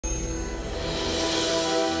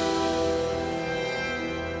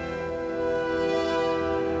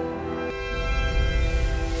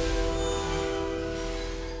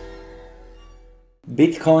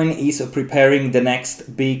Bitcoin is preparing the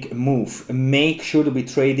next big move. Make sure to be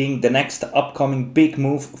trading the next upcoming big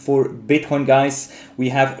move for Bitcoin, guys. We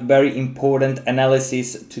have very important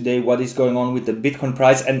analysis today, what is going on with the Bitcoin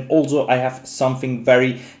price, and also I have something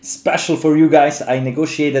very special for you guys. I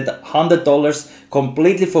negotiated $100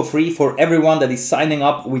 completely for free for everyone that is signing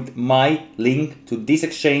up with my link to this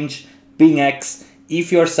exchange, BINGX.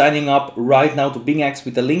 If you are signing up right now to BINGX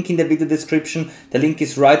with the link in the video description, the link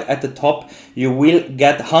is right at the top, you will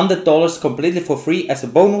get $100 completely for free as a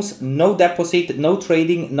bonus. No deposit, no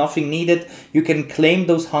trading, nothing needed. You can claim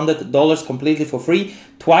those $100 completely for free.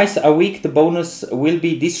 Twice a week the bonus will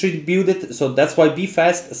be distributed, so that's why be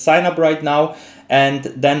fast, sign up right now and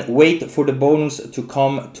then wait for the bonus to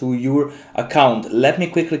come to your account. Let me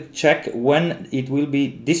quickly check when it will be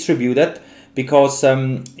distributed, because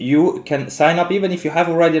you can sign up even if you have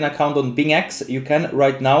already an account on BINGX. You can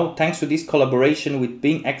right now, thanks to this collaboration with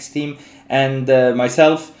BINGX team and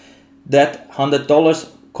myself, that $100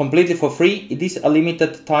 completely for free. It is a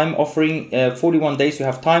limited time offering, 41 days you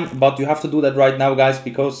have time, but you have to do that right now, guys,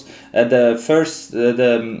 because the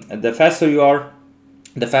faster you are,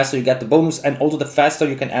 the faster you get the bonus, and also the faster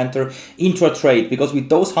you can enter into a trade, because with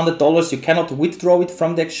those $100 you cannot withdraw it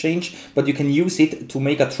from the exchange, but you can use it to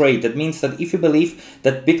make a trade. That means that if you believe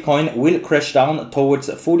that Bitcoin will crash down towards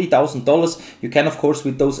 $40,000, you can of course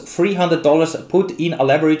with those $300 put in a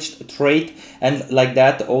leveraged trade, and like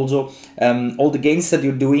that also all the gains that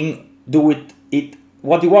you're doing, do it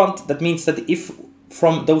what you want. That means that if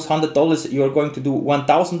from those $100 you are going to do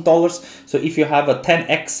 $1,000, so if you have a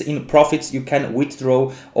 10x in profits, you can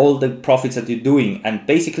withdraw all the profits that you're doing, and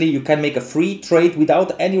basically you can make a free trade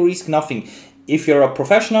without any risk, nothing. If you're a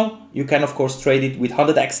professional, you can of course trade it with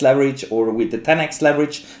 100x leverage or with the 10x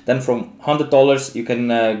leverage. Then from $100 you can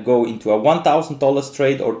go into a $1,000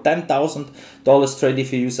 trade or $10,000 trade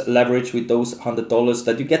if you use leverage with those $100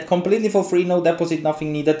 that you get completely for free, no deposit,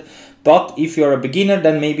 nothing needed. But if you're a beginner,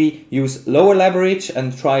 then maybe use lower leverage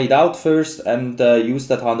and try it out first, and use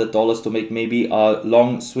that $100 to make maybe a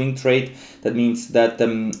long swing trade. That means that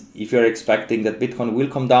if you're expecting that Bitcoin will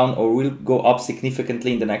come down or will go up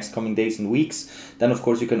significantly in the next coming days and weeks, then of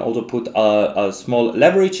course you can also put a small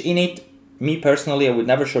leverage in it. Me personally, I would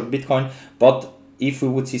never short Bitcoin, but if we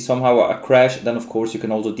would see somehow a crash, then of course you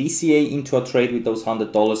can also DCA into a trade with those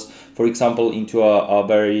 $100, for example into a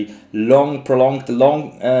very long, prolonged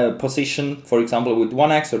long position, for example with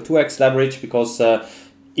 1x or 2x leverage, because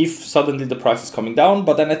if suddenly the price is coming down,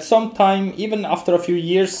 but then at some time, even after a few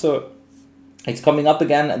years, it's coming up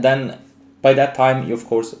again, then by that time you of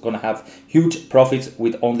course gonna have huge profits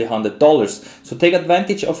with only $100. So take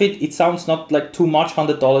advantage of it. It sounds not like too much,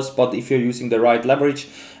 $100, but if you're using the right leverage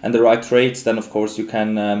and the right trades, then of course you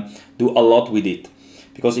can do a lot with it.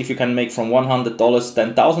 Because if you can make from $100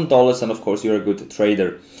 $10,000, then of course you're a good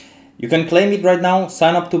trader. You can claim it right now,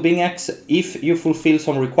 sign up to BINGX if you fulfill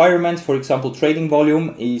some requirements, for example trading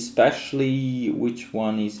volume, especially, which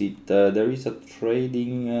one is it? There is a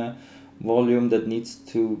trading volume that needs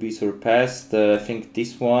to be surpassed. I think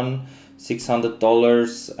this one,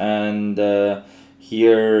 $600, and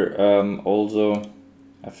here also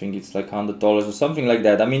I think it's like $100 or something like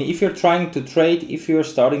that. I mean, if you're trying to trade, if you're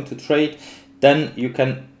starting to trade, then you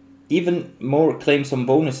can even more claim some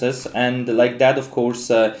bonuses, and like that of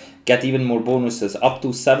course get even more bonuses up to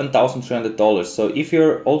 $7,300. So if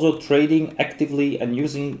you're also trading actively and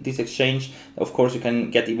using this exchange, of course you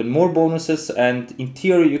can get even more bonuses, and in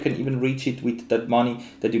theory you can even reach it with that money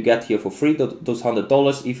that you get here for free, those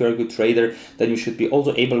 $100. If you're a good trader, then you should be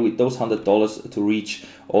also able with those $100 to reach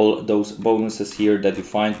all those bonuses here that you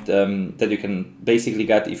find that you can basically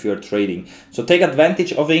get if you're trading. So take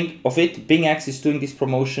advantage of it. BINGX is doing this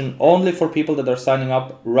promotion only for people that are signing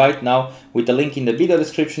up right now with the link in the video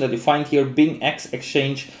description that you find here, BINGX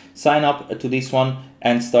exchange. Sign up to this one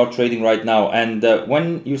and start trading right now. And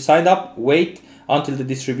when you sign up, wait until the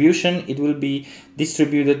distribution. It will be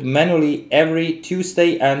distributed manually every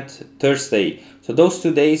Tuesday and Thursday. So those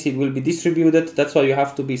 2 days it will be distributed. That's why you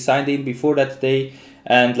have to be signed in before that day,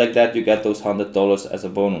 and like that you get those $100 as a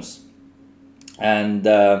bonus. And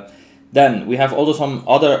then we have also some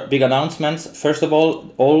other big announcements. First of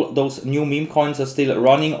all those new meme coins are still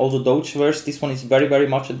running, also Dogeverse. This one is very, very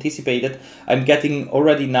much anticipated. I'm getting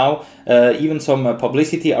already now even some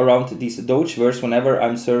publicity around this Dogeverse whenever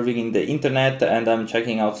I'm surfing in the internet and I'm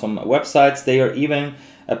checking out some websites. They are even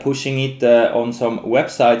pushing it on some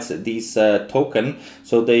websites, this token.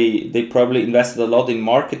 So they probably invested a lot in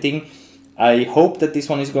marketing. I hope that this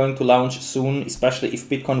one is going to launch soon, especially if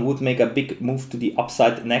Bitcoin would make a big move to the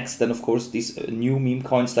upside next. Then of course these new meme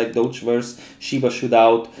coins like Dogeverse, Shiba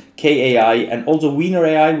Shootout, KAI, and also Wiener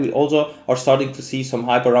AI, we also are starting to see some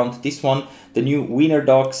hype around this one, the new Wiener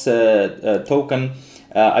Dogs token.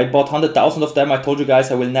 I bought 100,000 of them. I told you guys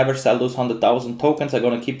I will never sell those 100,000 tokens. I'm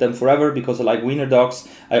gonna keep them forever because I like Wiener Dogs.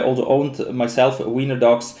 I also owned myself Wiener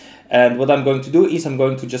Dogs. And what I'm going to do is I'm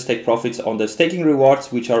going to just take profits on the staking rewards,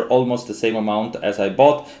 which are almost the same amount as I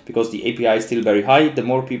bought, because the API is still very high. The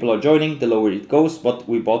more people are joining, the lower it goes. But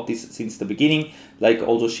we bought this since the beginning, like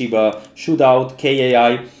also Shiba Shootout,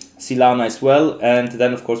 KAI, Solana as well. And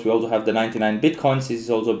then of course we also have the 99 Bitcoins. This is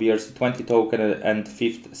also BRC20 token and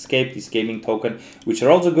Fifth Escape, this gaming token, which are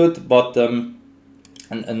also good, but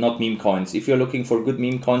and not meme coins. If you're looking for good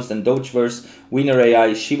meme coins, then Dogeverse, Wiener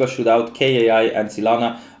AI, Shiba Shootout, KAI, and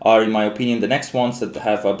Solana are, in my opinion, the next ones that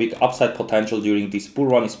have a big upside potential during this bull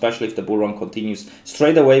run, especially if the bull run continues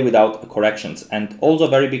straight away without corrections. And also a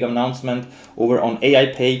very big announcement over on AI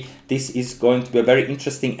Pay. This is going to be a very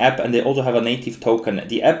interesting app, and they also have a native token.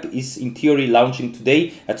 The app is in theory launching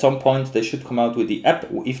today. At some point they should come out with the app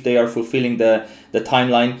if they are fulfilling the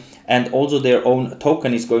timeline. And also their own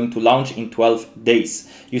token is going to launch in 12 days.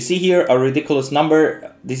 You see here a ridiculous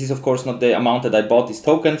number. This is of course not the amount that I bought these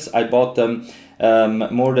tokens. I bought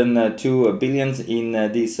more than 2 billions in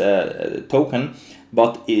this token.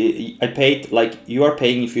 But I paid, like you are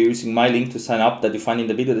paying if you're using my link to sign up that you find in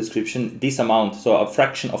the video description, this amount, so a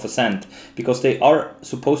fraction of a cent, because they are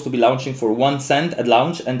supposed to be launching for 1 cent at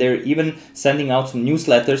launch, and they're even sending out some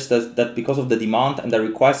newsletters that because of the demand and the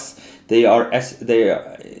requests, they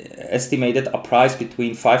estimated a price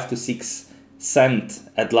between 5 to 6 cents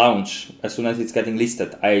at launch as soon as it's getting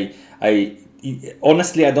listed.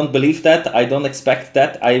 Honestly, I don't believe that. I don't expect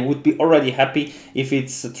that. I would be already happy if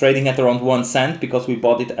it's trading at around 1 cent, because we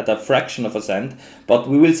bought it at a fraction of a cent. But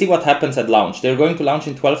we will see what happens at launch. They're going to launch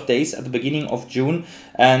in 12 days at the beginning of June.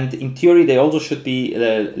 And in theory, they also should be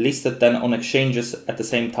listed then on exchanges at the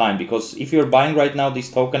same time. Because if you're buying right now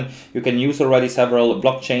this token, you can use already several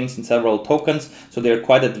blockchains and several tokens. So they're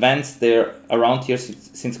quite advanced. They're around here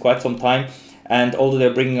since quite some time. And although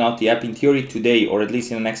they're bringing out the app in theory today, or at least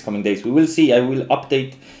in the next coming days, we will see. I will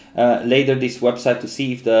update later this website to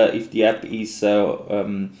see if the app is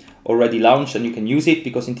already launched and you can use it.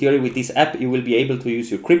 Because in theory, with this app, you will be able to use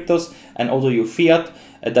your cryptos and also your fiat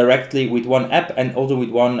directly with one app and also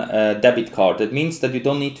with one debit card. That means that you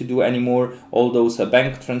don't need to do anymore all those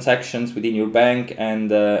bank transactions within your bank and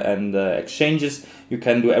exchanges. You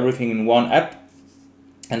can do everything in one app.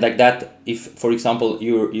 And like that, if, for example,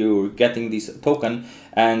 you're getting this token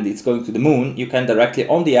and it's going to the moon, you can directly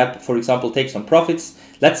on the app, for example, take some profits.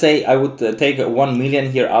 Let's say I would take 1 million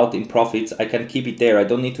here out in profits. I can keep it there. I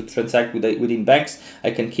don't need to transact within banks.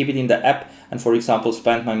 I can keep it in the app and, for example,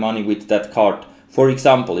 spend my money with that card. For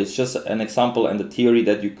example, it's just an example and a theory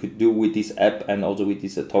that you could do with this app and also with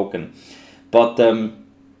this token. But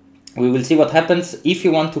we will see what happens. If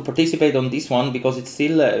you want to participate on this one, because it's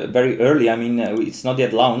still very early, I mean, it's not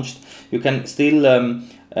yet launched, you can still,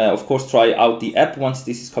 of course, try out the app once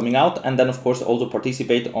this is coming out, and then, of course, also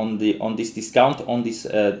participate on this discount on this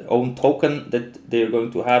own token that they're going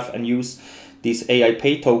to have and use this AI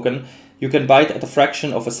Pay token. You can buy it at a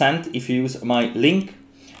fraction of a cent if you use my link,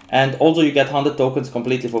 and also you get 100 tokens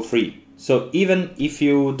completely for free. So even if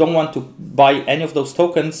you don't want to buy any of those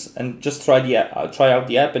tokens and just try out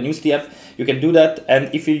the app and use the app, you can do that.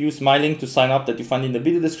 And if you use my link to sign up that you find in the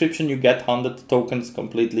video description, you get 100 tokens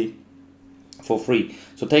completely for free.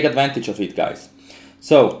 So take advantage of it, guys.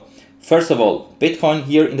 So first of all, Bitcoin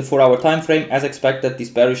here in the 4-hour time frame, as expected,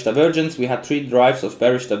 this bearish divergence. We had 3 drives of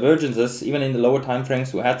bearish divergences. Even in the lower time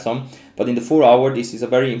frames, we had some, but in the 4-hour, this is a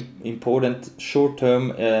very important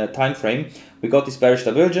short-term time frame. We got this bearish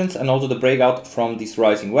divergence and also the breakout from this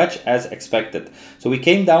rising wedge as expected. So we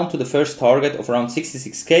came down to the first target of around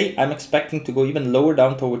 66k. I'm expecting to go even lower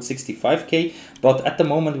down towards 65k, but at the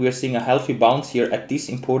moment we are seeing a healthy bounce here at this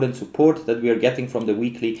important support that we are getting from the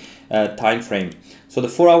weekly time frame. So the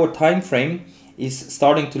 4-hour time frame is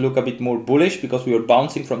starting to look a bit more bullish because we are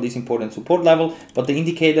bouncing from this important support level, but the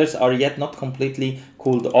indicators are yet not completely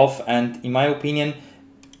cooled off, and in my opinion,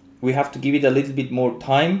 we have to give it a little bit more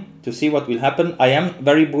time to see what will happen. I am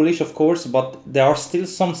very bullish, of course, but there are still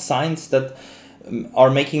some signs that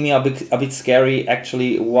are making me a bit scary,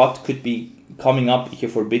 actually, what could be coming up here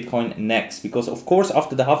for Bitcoin next. Because, of course,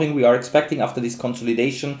 after the halving, we are expecting, after this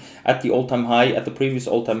consolidation at the all-time high, at the previous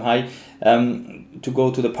all-time high, to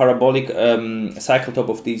go to the parabolic cycle top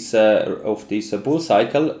of this bull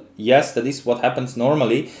cycle. Yes, that is what happens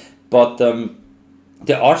normally, but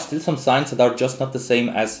there are still some signs that are just not the same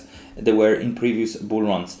as they were in previous bull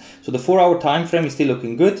runs. So the 4-hour time frame is still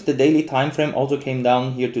looking good. The daily time frame also came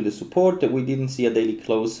down here to the support. We didn't see a daily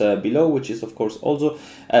close below, which is of course also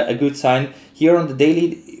a good sign. Here on the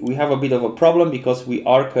daily we have a bit of a problem because we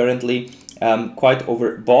are currently quite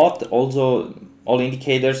overbought. Also, all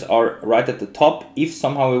indicators are right at the top. If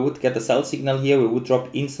somehow we would get a sell signal here, we would drop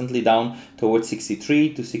instantly down towards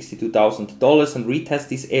 $63,000 to $62,000 and retest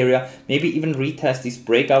this area, maybe even retest this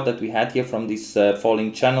breakout that we had here from this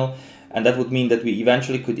falling channel. And that would mean that we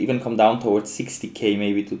eventually could even come down towards 60K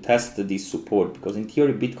maybe to test this support, because in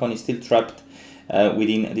theory Bitcoin is still trapped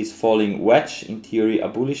within this falling wedge. In theory a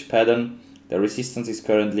bullish pattern. The resistance is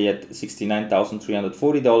currently at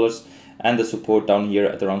 $69,340 and the support down here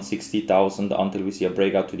at around 60,000 until we see a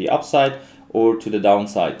breakout to the upside or to the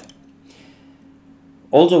downside.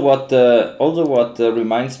 Also what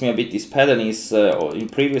reminds me a bit this pattern is in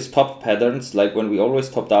previous top patterns, like when we always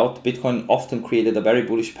topped out, Bitcoin often created a very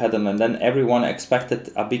bullish pattern and then everyone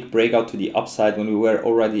expected a big breakout to the upside when we were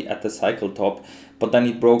already at the cycle top, but then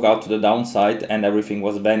it broke out to the downside and everything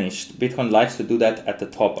was vanished. Bitcoin likes to do that at the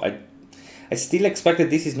top. I still expect that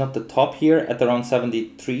this is not the top here at around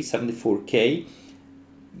 73, 74K.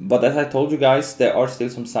 But as I told you guys, there are still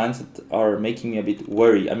some signs that are making me a bit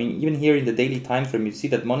worried. I mean, even here in the daily time frame, you see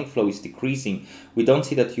that money flow is decreasing. We don't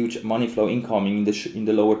see that huge money flow incoming in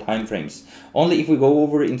the lower time frames. Only if we go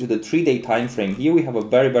over into the 3-day time frame, here we have a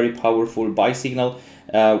very, very powerful buy signal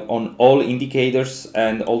on all indicators,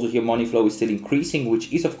 and also here money flow is still increasing,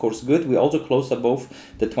 which is of course good. We also closed above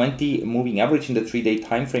the 20 moving average in the 3-day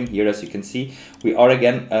time frame here. As you can see, we are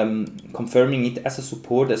again confirming it as a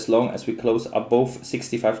support as long as we close above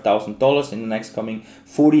 $65,000 in the next coming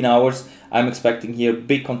 14 hours. I'm expecting here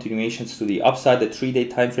big continuations to the upside. The 3-day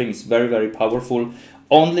time frame is very, very powerful.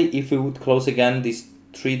 Only if we would close again this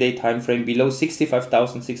 3-day time frame below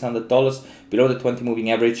 $65,600, below the 20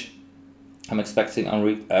 moving average, I'm expecting a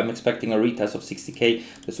retest of 60K,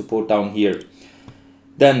 the support down here.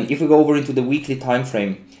 Then if we go over into the weekly time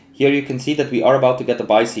frame, here you can see that we are about to get a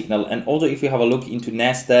buy signal. And also if you have a look into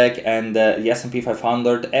Nasdaq and the S&P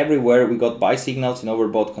 500, everywhere we got buy signals in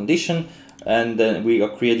overbought condition, and we are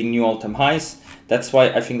creating new all-time highs. That's why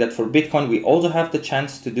I think that for Bitcoin we also have the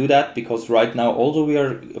chance to do that, because right now also we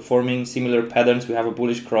are forming similar patterns. We have a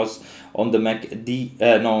bullish cross on the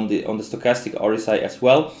on the stochastic RSI as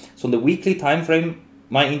well. So on the weekly time frame,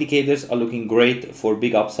 my indicators are looking great for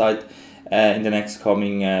big upside in the next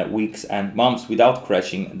coming weeks and months without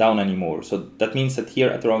crashing down anymore. So that means that here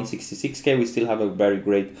at around 66K we still have a very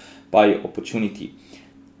great buy opportunity.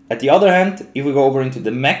 At the other hand, if we go over into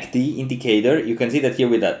the MACD indicator, you can see that here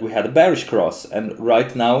we had a bearish cross, and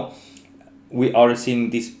right now we are seeing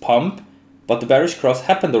this pump, but the bearish cross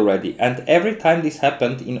happened already. And every time this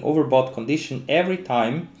happened in overbought condition, every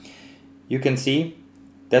time you can see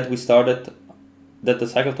that we started, that the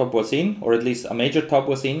cycle top was in, or at least a major top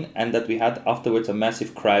was in, and that we had afterwards a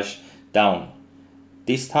massive crash down.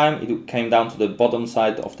 This time it came down to the bottom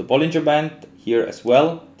side of the Bollinger Band here as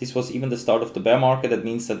well. This was even the start of the bear market. That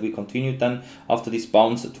means that we continued then after this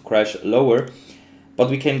bounce to crash lower, but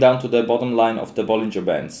we came down to the bottom line of the Bollinger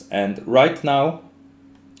Bands. And right now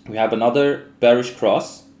we have another bearish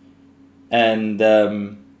cross, and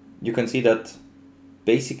you can see that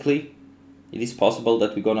basically it is possible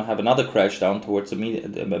that we're going to have another crash down towards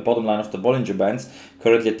the bottom line of the Bollinger Bands,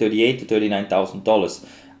 currently at $38,000 to $39,000.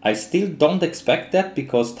 I still don't expect that,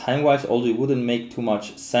 because time-wise also it wouldn't make too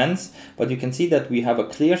much sense, but you can see that we have a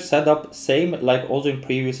clear setup, same like also in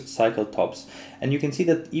previous cycle tops. And you can see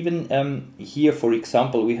that even here, for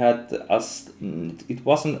example, we had it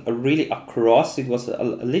wasn't really a cross, it was a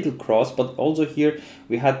little cross, but also here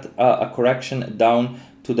we had a correction down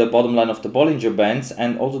to the bottom line of the Bollinger Bands,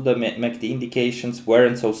 and also the MACD indications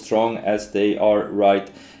weren't so strong as they are right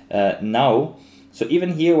now. So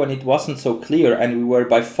even here, when it wasn't so clear and we were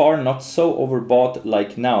by far not so overbought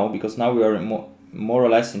like now, because now we are more or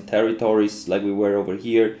less in territories like we were over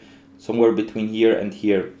here, somewhere between here and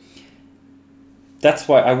here. That's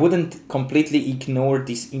why I wouldn't completely ignore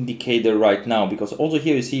this indicator right now, because also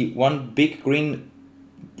here you see one big green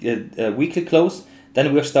weekly close,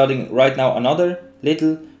 then we're starting right now another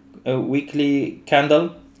little weekly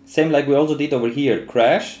candle, same like we also did over here,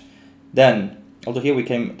 crash, then also here we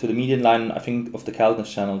came to the median line, I think, of the Calvin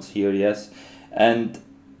channels here, yes. And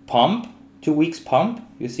pump, 2 weeks pump,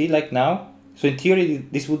 you see, like now. So in theory,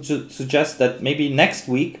 this would suggest that maybe next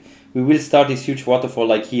week we will start this huge waterfall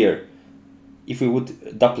like here, if we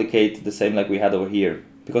would duplicate the same like we had over here.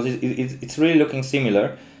 Because it's really looking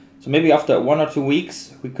similar. So maybe after 1 or 2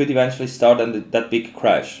 weeks, we could eventually start that big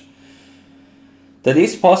crash. That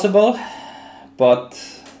is possible, but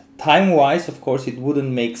time wise, of course, it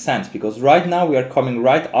wouldn't make sense, because right now we are coming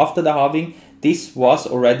right after the halving. This was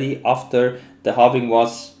already after the halving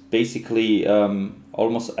was basically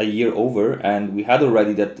almost a year over, and we had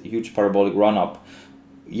already that huge parabolic run up.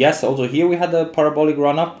 Yes, also here we had a parabolic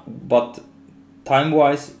run up, but time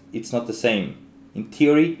wise it's not the same. In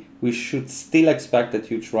theory, we should still expect that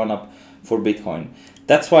huge run up for Bitcoin.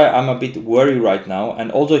 That's why I'm a bit worried right now.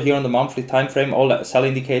 And also here on the monthly time frame, all the sell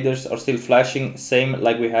indicators are still flashing, same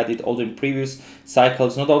like we had it also in previous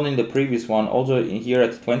cycles, not only in the previous one, also in here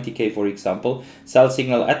at 20k, for example. Sell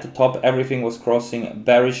signal at the top, everything was crossing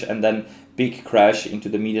bearish, and then big crash into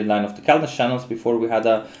the median line of the calendar channels before we had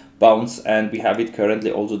a bounce, and we have it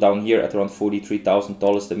currently also down here at around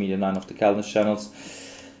 $43,000, the median line of the calendar channels.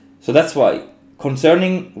 So that's why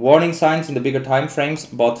concerning warning signs in the bigger time frames,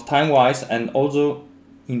 but time wise and also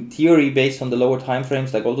in theory based on the lower time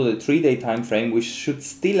frames, like also the 3-day time frame, we should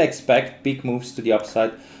still expect big moves to the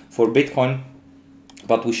upside for Bitcoin,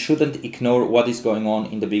 but we shouldn't ignore what is going on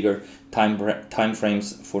in the bigger time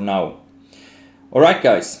frames for now. All right,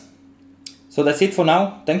 guys, so that's it for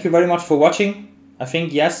now. Thank you very much for watching. I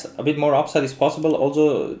think yes, a bit more upside is possible.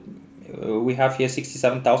 Also, we have here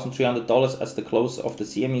 $67,300 as the close of the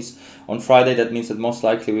CMEs on Friday. That means that most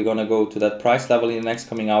likely we're gonna go to that price level in the next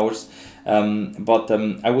coming hours.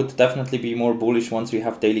 I would definitely be more bullish once we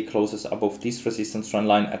have daily closes above this resistance run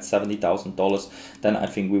line at $70,000. Then I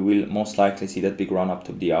think we will most likely see that big run up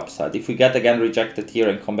to the upside. If we get again rejected here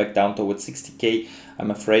and come back down towards 60k,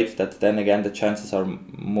 I'm afraid that then again the chances are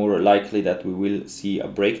more likely that we will see a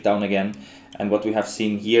breakdown again. And what we have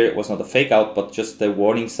seen here was not a fake out, but just the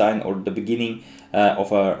warning sign or the beginning of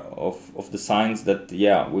the signs that,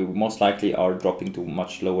 yeah, we most likely are dropping to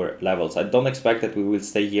much lower levels. I don't expect that we will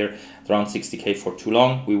stay here at around 60k for too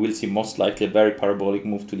long. We will see most likely a very parabolic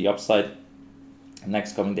move to the upside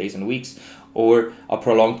next coming days and weeks, or a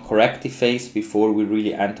prolonged corrective phase before we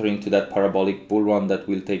really enter into that parabolic bull run that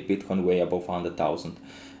will take Bitcoin way above $100,000.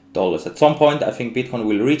 At some point, I think Bitcoin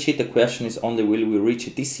will reach it. The question is only, will we reach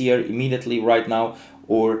it this year, immediately, right now,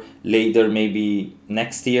 or later, maybe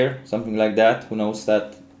next year, something like that. Who knows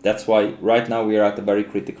that? That's why right now we are at a very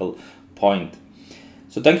critical point.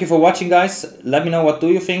 So thank you for watching, guys. Let me know what do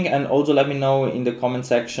you think, and also let me know in the comment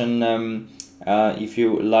section if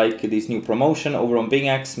you like this new promotion over on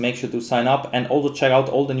BINGX. Make sure to sign up, and also check out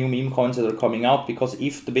all the new meme coins that are coming out, because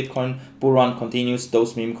if the Bitcoin bull run continues,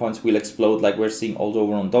 those meme coins will explode, like we're seeing also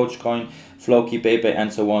over on Dogecoin, Floki, Pepe,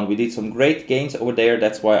 and so on. We did some great gains over there.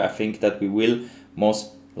 That's why I think that we will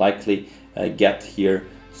most likely get here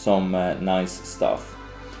some nice stuff.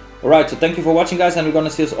 Alright, so thank you for watching, guys, and we're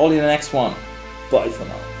gonna see us all in the next one. Bye for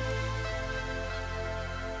now.